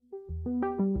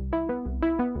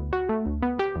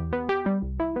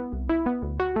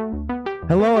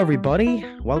Hello, everybody.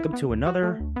 Welcome to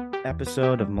another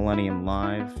episode of Millennium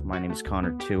Live. My name is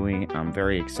Connor Toohey. I'm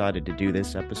very excited to do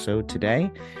this episode today.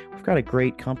 We've got a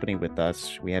great company with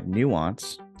us. We have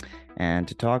Nuance. And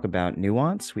to talk about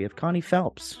Nuance, we have Connie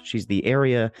Phelps. She's the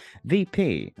area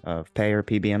VP of Payer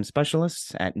PBM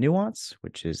Specialists at Nuance,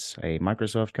 which is a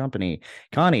Microsoft company.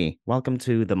 Connie, welcome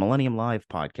to the Millennium Live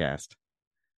podcast.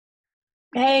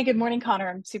 Hey, good morning, Connor.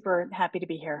 I'm super happy to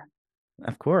be here.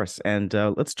 Of course. And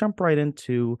let's jump right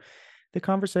into the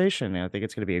conversation. I think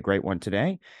it's going to be a great one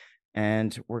today.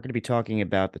 And we're going to be talking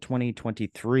about the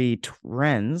 2023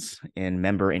 trends in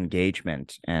member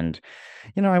engagement. And,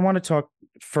 I want to talk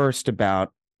first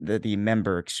about the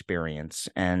member experience.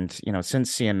 And,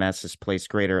 since CMS has placed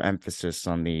greater emphasis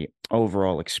on the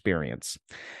overall experience,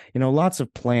 lots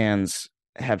of plans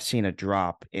have seen a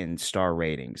drop in star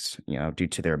ratings, due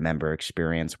to their member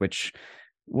experience, which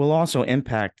will also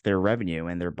impact their revenue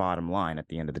and their bottom line at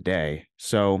the end of the day.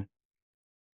 So,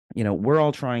 we're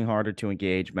all trying harder to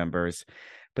engage members,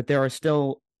 but there are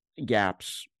still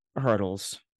gaps,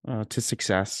 hurdles to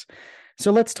success.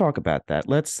 So let's talk about that.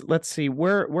 Let's see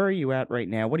where are you at right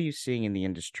now? What are you seeing in the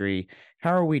industry?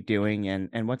 How are we doing,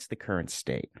 and what's the current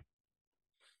state?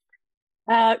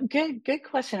 Good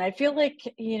question. I feel like,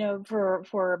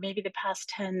 for maybe the past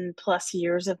 10 plus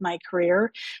years of my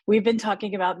career, we've been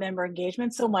talking about member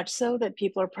engagement so much so that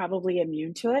people are probably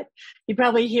immune to it. You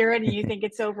probably hear it and you think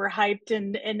it's overhyped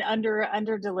and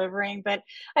under delivering. But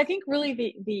I think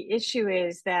really the issue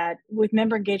is that with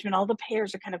member engagement, all the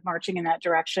payers are kind of marching in that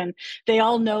direction. They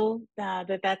all know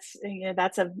that's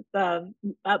of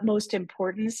utmost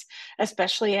importance,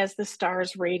 especially as the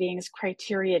stars ratings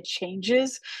criteria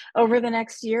changes over the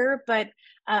next year. But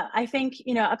I think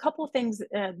a couple of things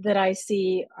that I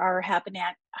see are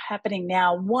happening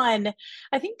now. One,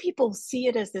 I think people see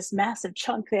it as this massive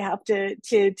chunk they have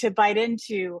to bite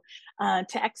into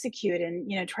to execute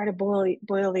and try to boil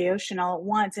the ocean all at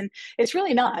once. And it's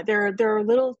really not. There are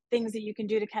little things that you can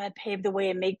do to kind of pave the way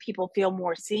and make people feel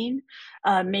more seen,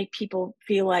 make people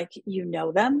feel like you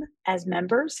know them as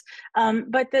members.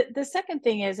 But the second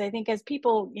thing is, I think as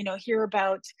people hear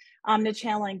about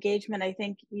omnichannel engagement, I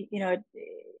think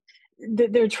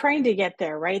they're trying to get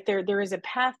there, right? There is a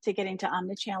path to getting to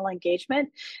omnichannel engagement,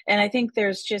 and I think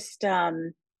there's just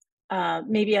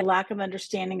maybe a lack of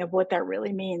understanding of what that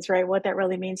really means, right? What that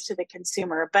really means to the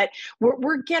consumer. But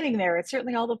we're getting there. It's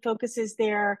certainly all the focus is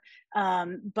there.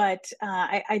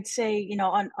 I'd say,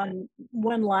 on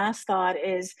one last thought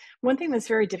is one thing that's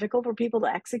very difficult for people to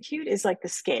execute is like the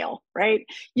scale, right?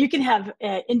 You can have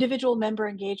individual member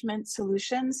engagement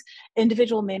solutions,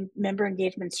 individual member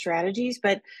engagement strategies,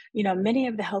 but many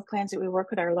of the health plans that we work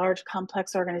with are large,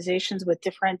 complex organizations with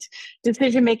different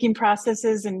decision-making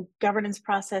processes and governance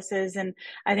processes. And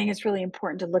I think it's really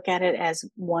important to look at it as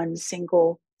one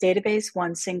single database,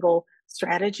 one single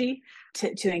strategy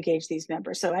to engage these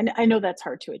members. So I know that's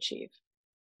hard to achieve.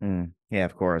 Yeah,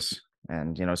 of course.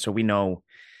 And, so we know,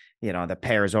 the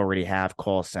payers already have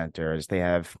call centers, they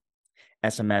have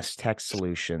SMS text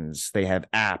solutions, they have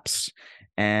apps,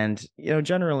 and,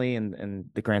 generally in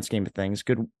the grand scheme of things,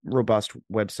 good, robust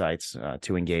websites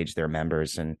to engage their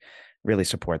members and really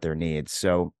support their needs.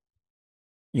 So,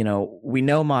 we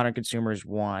know modern consumers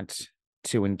want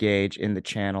to engage in the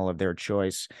channel of their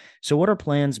choice. So what are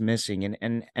plans missing,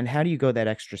 and how do you go that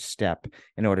extra step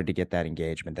in order to get that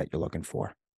engagement that you're looking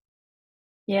for?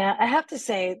 Yeah, I have to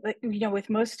say, with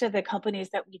most of the companies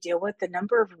that we deal with, the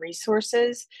number of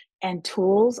resources and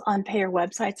tools on payer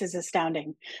websites is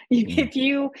astounding.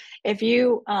 Mm, If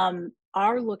you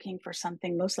are looking for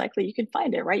something, most likely you can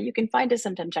find it, right? You can find a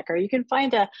symptom checker, you can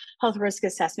find a health risk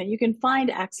assessment, you can find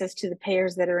access to the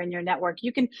payers that are in your network.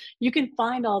 You can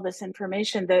find all this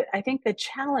information. That I think the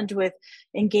challenge with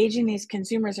engaging these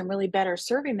consumers and really better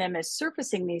serving them is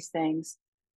surfacing these things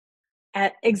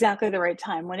at exactly the right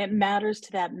time when it matters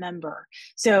to that member.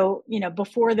 So,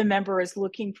 before the member is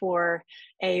looking for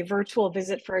a virtual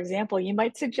visit, for example, you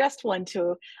might suggest one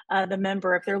to the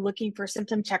member. If they're looking for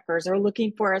symptom checkers or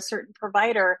looking for a certain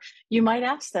provider, you might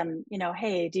ask them,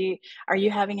 hey, are you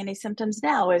having any symptoms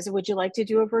now? Would you like to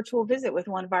do a virtual visit with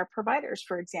one of our providers,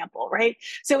 for example, right?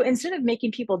 So instead of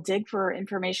making people dig for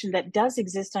information that does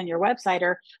exist on your website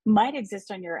or might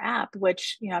exist on your app,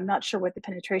 which, I'm not sure what the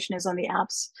penetration is on the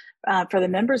apps for the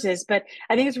members is, but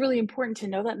I think it's really important to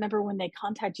know that member when they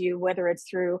contact you, whether it's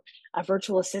through a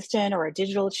virtual assistant or a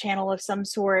digital channel of some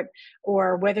sort,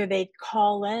 or whether they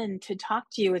call in to talk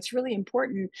to you. It's really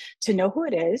important to know who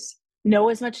it is, know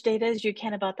as much data as you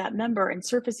can about that member and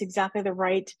surface exactly the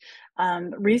right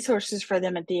resources for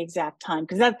them at the exact time,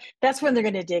 because that's when they're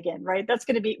going to dig in, right? That's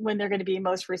going to be when they're going to be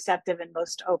most receptive and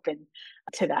most open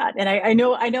to that. And I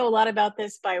know a lot about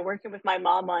this by working with my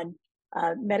mom on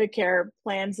Medicare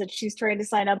plans that she's trying to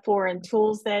sign up for, and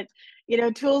tools that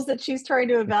she's trying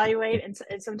to evaluate,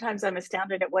 and sometimes I'm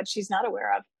astounded at what she's not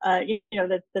aware of,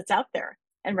 that's out there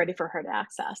and ready for her to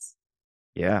access.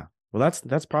 Yeah. Well,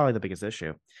 that's probably the biggest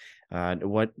issue.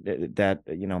 What that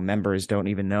members don't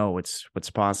even know what's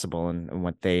possible, and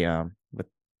what they what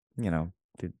you know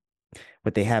the,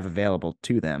 what they have available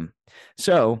to them.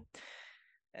 So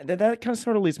that kind of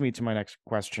sort of leads me to my next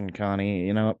question,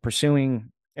 Connie.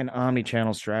 Pursuing an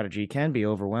omni-channel strategy can be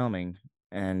overwhelming,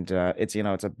 and it's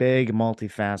a big,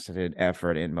 multifaceted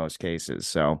effort in most cases.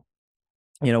 So,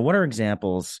 what are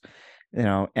examples,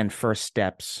 and first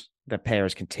steps that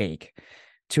payers can take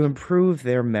to improve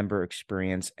their member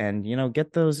experience and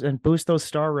get those and boost those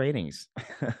star ratings?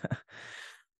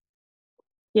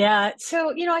 Yeah.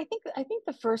 So, I think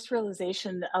the first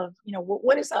realization of,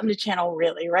 what is omnichannel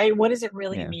really, right? What does it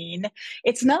really Yeah. mean?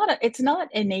 It's not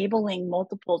enabling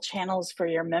multiple channels for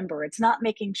your member. It's not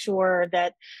making sure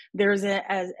that there's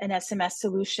an SMS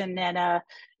solution and a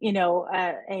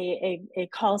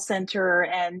call center,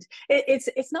 and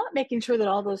it's not making sure that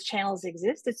all those channels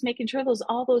exist. It's making sure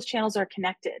all those channels are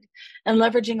connected and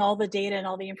leveraging all the data and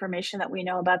all the information that we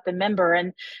know about the member.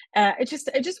 And I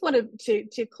just wanted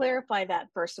to clarify that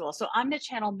first of all. So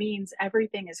omnichannel means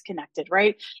everything is connected,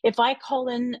 right? If I call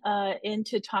in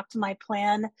to talk to my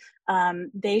plan,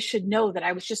 they should know that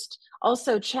I was just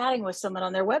also chatting with someone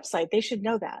on their website. They should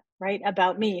know that, right,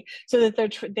 about me, so that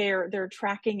they're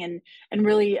tracking and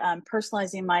really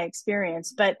personalizing my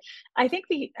experience. But I think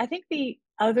the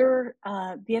other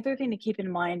thing to keep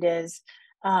in mind is,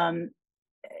 um,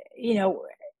 you know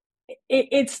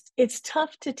it's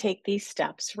tough to take these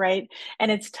steps, right? And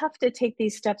it's tough to take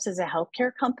these steps as a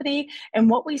healthcare company. And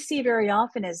what we see very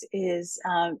often is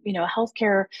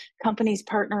healthcare companies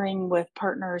partnering with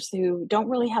partners who don't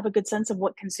really have a good sense of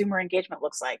what consumer engagement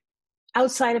looks like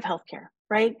outside of healthcare,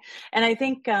 right? And I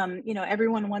think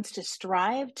everyone wants to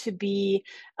strive to be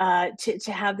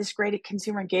to have this great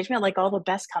consumer engagement, like all the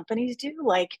best companies do.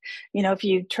 Like, if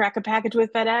you track a package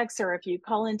with FedEx, or if you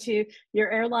call into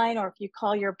your airline, or if you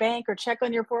call your bank, or check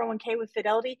on your 401k with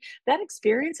Fidelity, that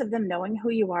experience of them knowing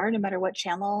who you are, no matter what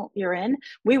channel you're in,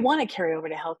 we want to carry over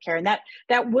to healthcare, and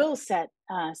that will set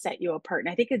you apart.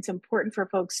 And I think it's important for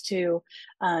folks to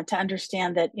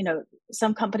understand that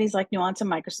some companies like Nuance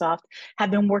and Microsoft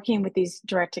have been working with these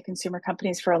direct to consumer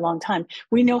companies for a long time.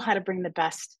 We know how to bring the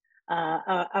best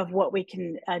of what we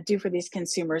can do for these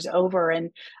consumers over.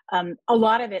 And a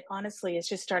lot of it, honestly, is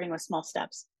just starting with small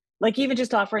steps. Like even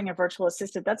just offering a virtual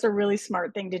assistant, that's a really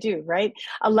smart thing to do, right?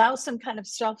 Allow some kind of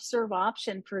self-serve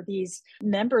option for these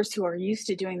members who are used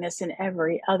to doing this in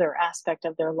every other aspect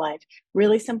of their life.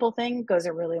 Really simple thing goes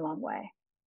a really long way.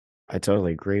 I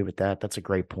totally agree with that. That's a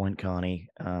great point, Connie.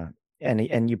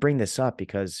 And you bring this up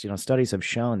because studies have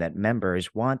shown that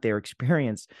members want their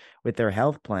experience with their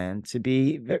health plan to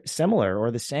be similar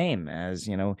or the same as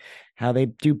how they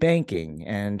do banking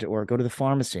and or go to the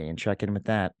pharmacy and check in with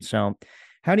that. So,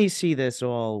 how do you see this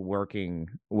all working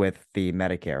with the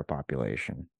Medicare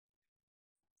population?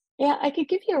 Yeah, I could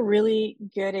give you a really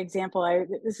good example.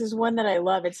 This is one that I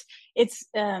love. It's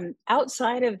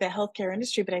outside of the healthcare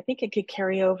industry, but I think it could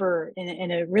carry over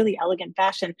in a really elegant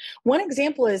fashion. One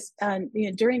example is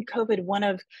during COVID, one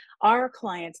of our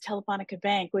clients, Telefonica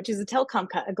Bank, which is a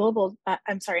a global.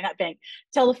 I'm sorry, not bank.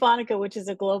 Telefonica, which is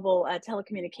a global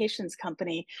telecommunications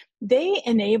company. They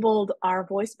enabled our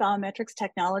voice biometrics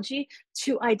technology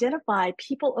to identify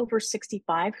people over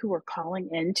 65 who were calling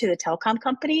in to the telecom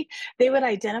company. They would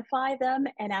identify them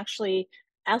and actually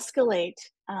escalate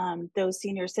those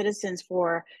senior citizens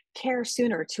for care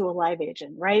sooner to a live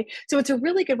agent, right? So it's a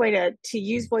really good way to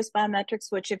use voice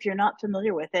biometrics, which, if you're not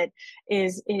familiar with it,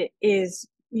 is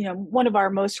one of our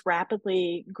most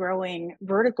rapidly growing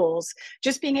verticals.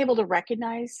 Just being able to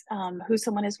recognize who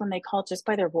someone is when they call just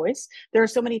by their voice. There are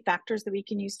so many factors that we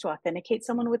can use to authenticate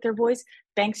someone with their voice.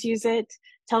 Banks use it,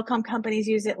 telecom companies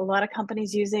use it, a lot of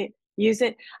companies use it.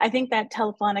 I think that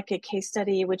Telefonica case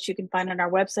study, which you can find on our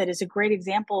website, is a great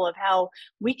example of how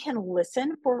we can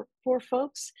listen for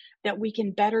folks that we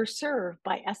can better serve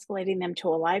by escalating them to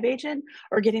a live agent,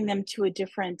 or getting them to a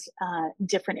different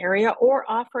area, or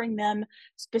offering them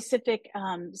specific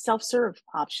self-serve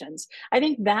options. I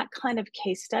think that kind of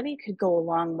case study could go a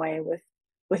long way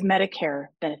with Medicare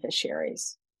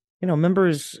beneficiaries.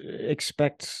 members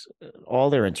expect all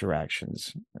their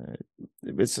interactions,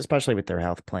 it's especially with their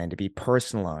health plan, to be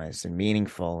personalized and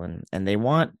meaningful, and they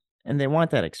want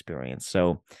that experience.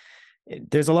 So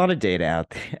there's a lot of data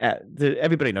out there.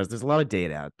 Everybody knows there's a lot of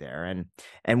data out there,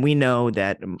 and we know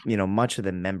that much of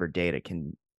the member data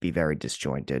can be very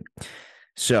disjointed.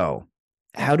 So,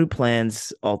 how do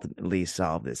plans ultimately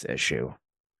solve this issue?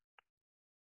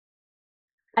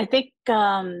 I think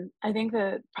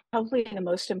the probably the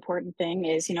most important thing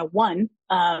is, one,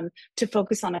 to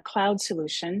focus on a cloud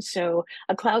solution. So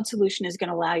a cloud solution is going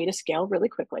to allow you to scale really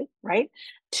quickly, right?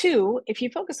 Two, if you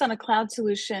focus on a cloud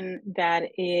solution that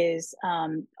is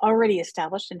already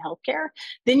established in healthcare,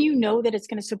 then you know that it's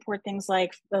going to support things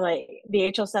like the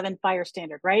HL7 fire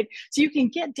standard, right? So you can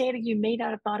get data you may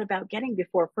not have thought about getting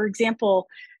before. For example,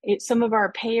 some of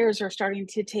our payers are starting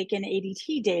to take in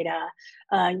ADT data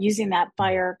using that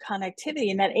fire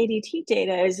connectivity. And that ADT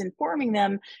data is informing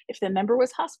them if the member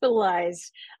was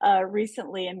hospitalized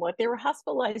recently and what they were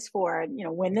hospitalized for, and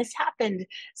when this happened.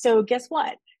 So guess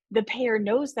what? The payer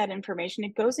knows that information.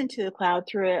 It goes into the cloud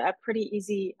through a pretty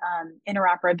easy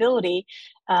interoperability.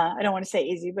 I don't want to say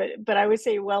easy, but I would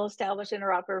say well-established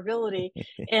interoperability.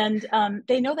 And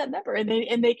they know that member,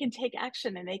 and they can take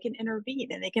action, and they can intervene,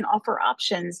 and they can offer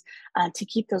options to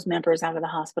keep those members out of the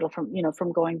hospital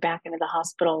from going back into the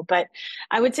hospital. But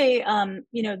I would say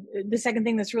the second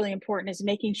thing that's really important is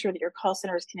making sure that your call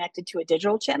center is connected to a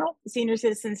digital channel. Senior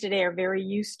citizens today are very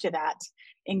used to that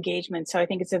engagement. So I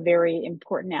think it's a very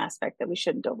important aspect that we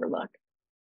shouldn't overlook.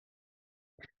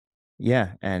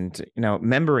 Yeah, and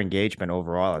member engagement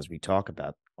overall, as we talk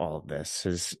about all of this,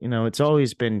 is it's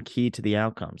always been key to the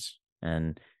outcomes,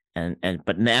 and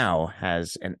but now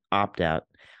has an opt out,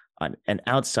 an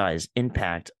outsized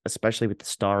impact, especially with the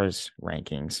stars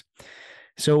rankings.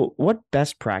 So, what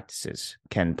best practices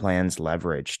can plans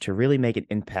leverage to really make an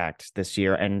impact this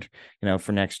year, and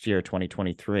for next year,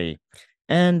 2023?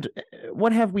 And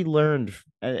what have we learned,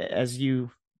 as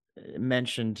you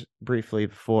mentioned briefly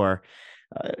before?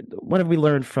 What have we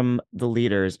learned from the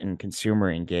leaders in consumer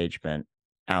engagement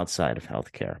outside of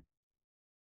healthcare?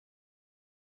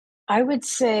 I would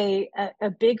say a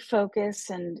big focus,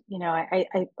 and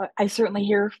I certainly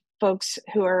hear folks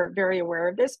who are very aware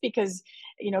of this because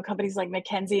companies like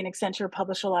McKinsey and Accenture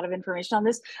publish a lot of information on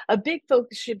this. A big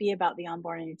focus should be about the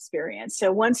onboarding experience.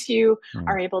 So once you Mm,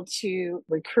 are able to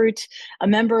recruit a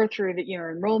member through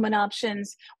your enrollment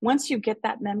options, once you get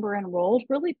that member enrolled,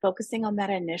 really focusing on that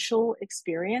initial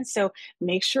experience. So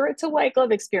make sure it's a white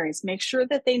glove experience. Make sure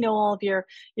that they know all of your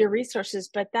resources,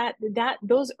 but that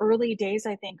those early days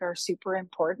I think are super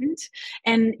important.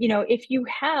 And if you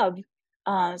have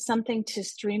something to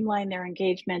streamline their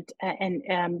engagement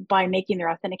and by making their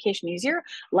authentication easier,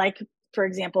 like for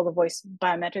example the voice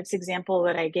biometrics example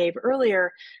that I gave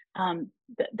earlier,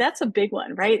 that's a big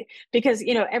one, right? Because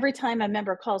every time a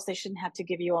member calls, they shouldn't have to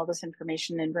give you all this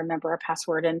information and remember a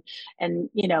password, and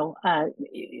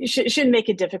shouldn't make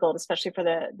it difficult, especially for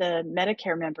the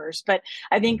Medicare members. But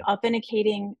I think mm.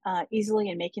 authenticating easily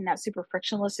and making that super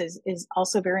frictionless is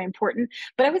also very important.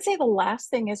 But I would say the last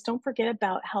thing is, don't forget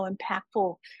about how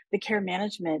impactful the care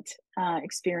management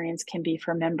experience can be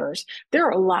for members. There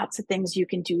are lots of things you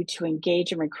can do to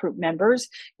engage and recruit members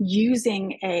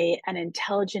using an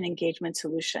intelligent engagement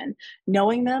solution,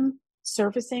 knowing them,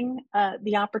 surfacing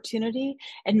the opportunity,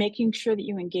 and making sure that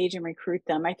you engage and recruit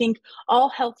them. I think all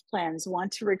health plans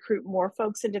want to recruit more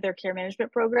folks into their care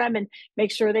management program and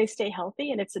make sure they stay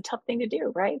healthy. And it's a tough thing to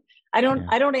do, right? I don't Yeah.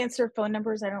 I don't answer phone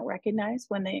numbers I don't recognize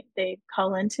when they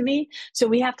call into me. So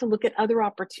we have to look at other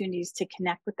opportunities to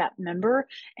connect with that member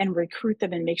and recruit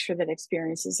them and make sure that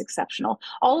experience is exceptional.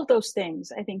 All of those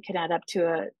things I think can add up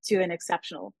to an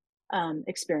exceptional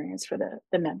experience for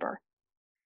the member.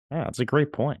 Yeah, that's a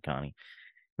great point, Connie.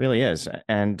 Really is.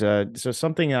 And so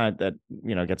something that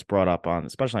gets brought up on,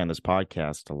 especially on this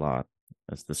podcast a lot,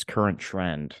 is this current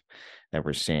trend that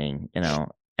we're seeing.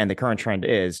 And the current trend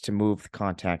is to move the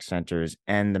contact centers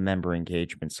and the member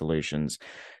engagement solutions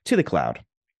to the cloud.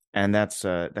 And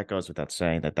that goes without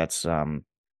saying that's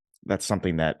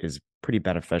something that is pretty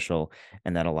beneficial,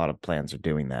 and that a lot of plans are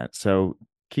doing that. So,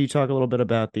 can you talk a little bit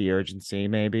about the urgency,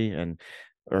 maybe, and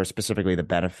or specifically the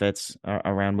benefits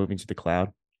around moving to the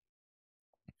cloud?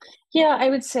 Yeah, I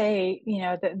would say,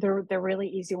 the really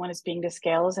easy one is being to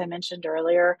scale, as I mentioned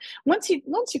earlier. Once you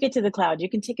get to the cloud, you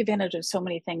can take advantage of so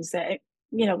many things that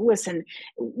listen,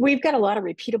 we've got a lot of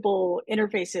repeatable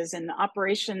interfaces and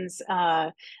operations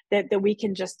that we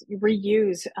can just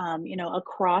reuse,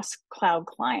 across cloud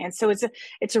clients. So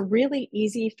it's a really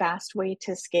easy, fast way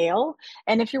to scale.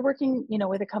 And if you're working,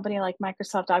 with a company like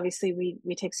Microsoft, obviously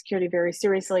we take security very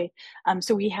seriously.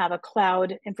 So we have a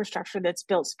cloud infrastructure that's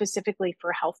built specifically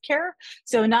for healthcare.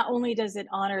 So not only does it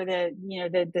honor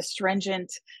the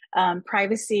stringent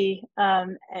privacy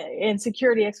and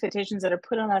security expectations that are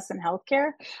put on us in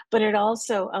healthcare, but it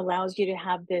also allows you to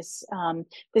have this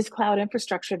cloud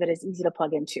infrastructure that is easy to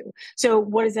plug into. So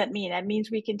what does that mean? That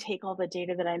means we can take all the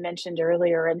data that I mentioned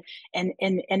earlier and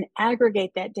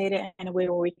aggregate that data in a way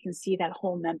where we can see that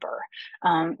whole member.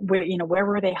 Where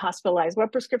were they hospitalized?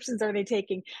 What prescriptions are they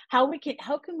taking? How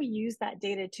can we use that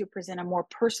data to present a more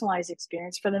personalized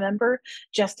experience for the member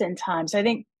just in time? So I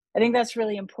think that's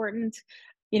really important.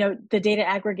 The data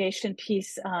aggregation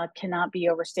piece cannot be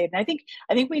overstated. And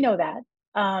I think we know that.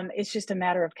 It's just a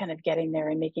matter of kind of getting there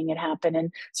and making it happen.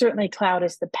 And certainly cloud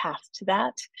is the path to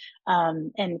that.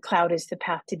 And cloud is the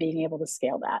path to being able to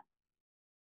scale that.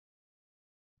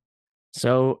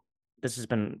 So this has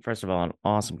been, first of all, an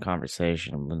awesome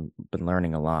conversation. I've been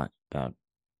learning a lot about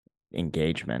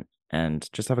engagement, and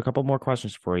just have a couple more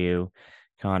questions for you,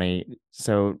 Connie.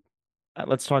 So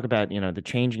let's talk about, the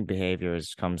changing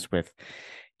behaviors comes with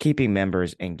keeping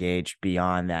members engaged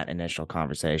beyond that initial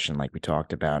conversation, like we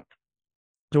talked about.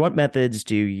 So what methods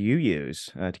do you use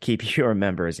to keep your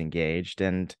members engaged,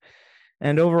 and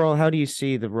overall, how do you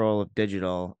see the role of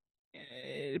digital?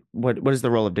 What is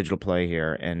the role of digital play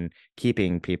here in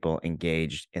keeping people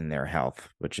engaged in their health,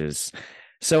 which is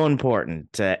so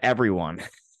important to everyone?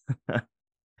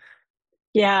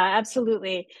 Yeah,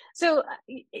 absolutely. So,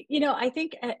 I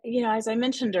think, as I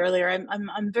mentioned earlier,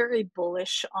 I'm very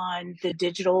bullish on the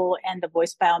digital and the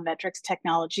voice biometrics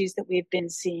technologies that we've been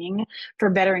seeing for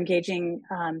better engaging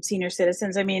senior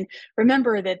citizens. I mean,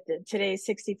 remember that today's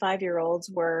 65-year-olds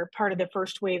were part of the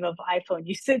first wave of iPhone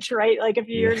usage, right? Like a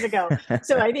few years ago.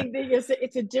 So I think that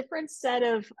it's a different set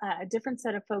of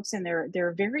folks, and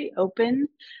they're very open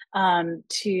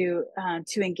to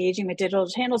engaging with digital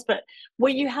channels. But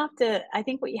I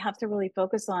think what you have to really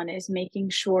focus on is making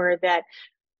sure that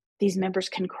these members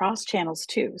can cross channels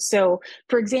too. So,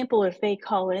 for example, if they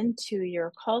call into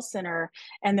your call center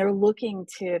and they're looking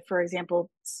to, for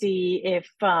example, see if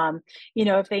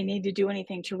they need to do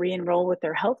anything to re-enroll with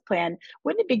their health plan,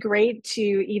 wouldn't it be great to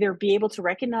either be able to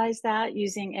recognize that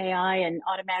using AI and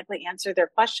automatically answer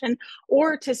their question,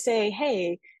 or to say,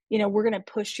 hey, we're going to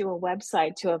push you a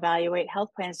website to evaluate health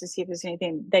plans to see if there's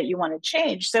anything that you want to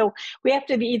change. So we have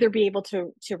to either be able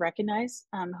to recognize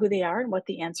who they are and what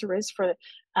the answer is for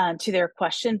to their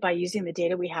question by using the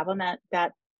data we have on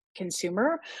that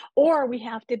consumer, or we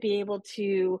have to be able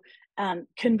to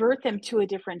convert them to a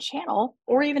different channel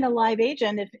or even a live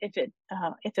agent if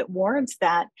it warrants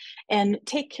that, and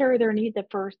take care of their need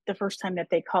the first time that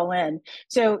they call in.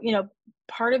 So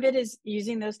part of it is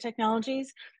using those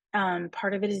technologies.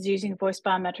 Part of it is using voice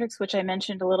biometrics, which I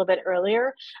mentioned a little bit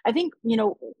earlier. I think,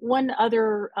 one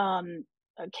other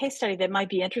case study that might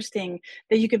be interesting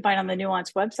that you can find on the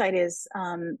Nuance website is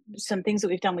some things that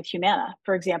we've done with Humana,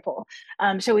 for example.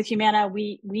 So with Humana,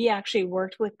 we actually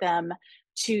worked with them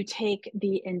to take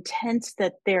the intent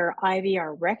that their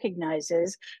IVR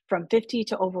recognizes from 50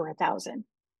 to over 1,000.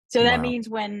 So that Wow. means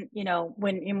when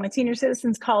senior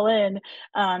citizens call in,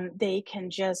 they can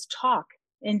just talk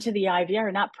into the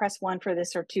IVR, not press 1 for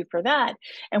this or 2 for that,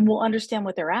 and we'll understand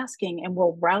what they're asking and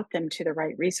we'll route them to the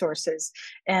right resources.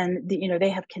 And they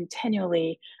have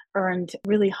continually earned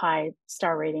really high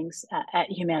star ratings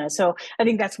at Humana. So I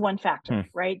think that's one factor, Hmm.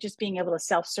 right? Just being able to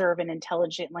self-serve and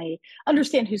intelligently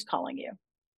understand who's calling you.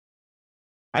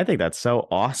 I think that's so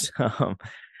awesome.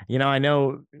 I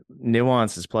know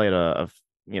Nuance has played a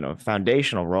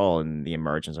foundational role in the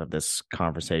emergence of this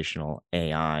conversational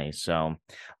AI. So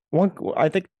I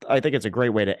think it's a great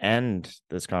way to end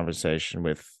this conversation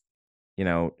with, you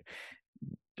know,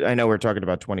 I know we're talking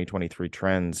about 2023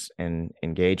 trends and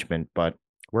engagement, but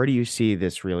where do you see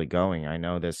this really going? I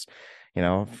know this,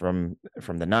 from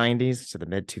the 90s to the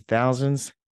mid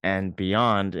 2000s and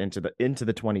beyond into the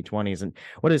 2020s. And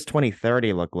what does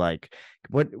 2030 look like?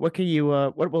 What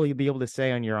will you be able to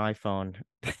say on your iPhone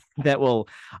that will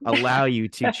allow you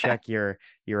to check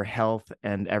your health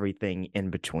and everything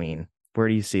in between? Where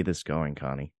do you see this going,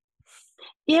 Connie?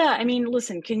 Yeah, I mean,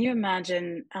 listen, can you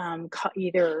imagine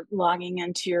either logging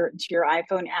into your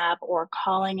iPhone app or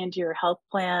calling into your health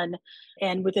plan,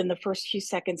 and within the first few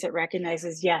seconds, it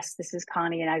recognizes, yes, this is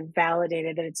Connie, and I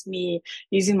validated that it's me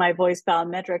using my voice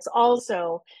biometrics.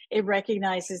 Also, it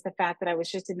recognizes the fact that I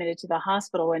was just admitted to the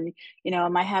hospital, and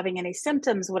am I having any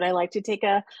symptoms? Would I like to take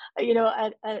a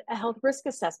health risk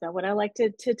assessment? Would I like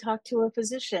to talk to a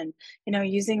physician?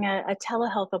 Using a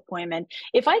telehealth appointment,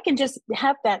 if I can just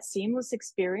have that seamless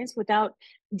experience without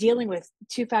dealing with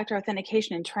two-factor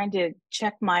authentication and trying to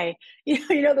check my,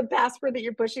 the password that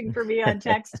you're pushing for me on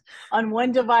text on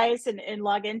one device and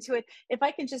log into it. If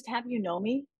I can just have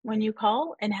me when you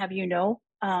call and have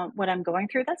what I'm going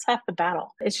through, that's half the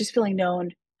battle. It's just feeling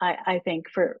known. I think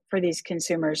for these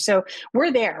consumers. So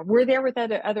we're there. We're there with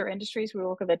other industries. We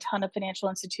work with a ton of financial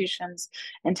institutions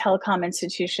and telecom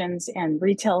institutions and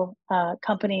retail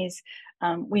companies.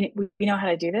 We know how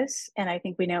to do this, and I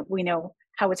think we know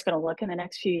how it's going to look in the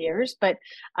next few years. But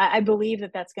I believe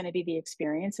that that's going to be the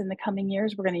experience in the coming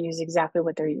years. We're going to use exactly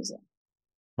what they're using.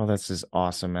 Well, this is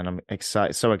awesome, and I'm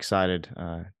so excited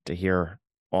to hear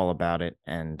all about it.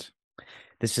 And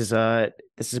this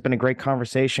has been a great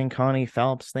conversation, Connie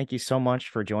Phelps. Thank you so much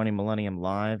for joining Millennium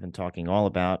Live and talking all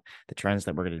about the trends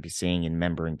that we're going to be seeing in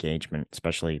member engagement,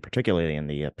 especially particularly in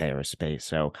the payer space.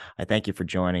 So I thank you for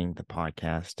joining the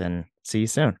podcast, and see you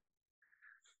soon.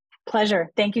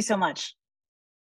 Pleasure. Thank you so much.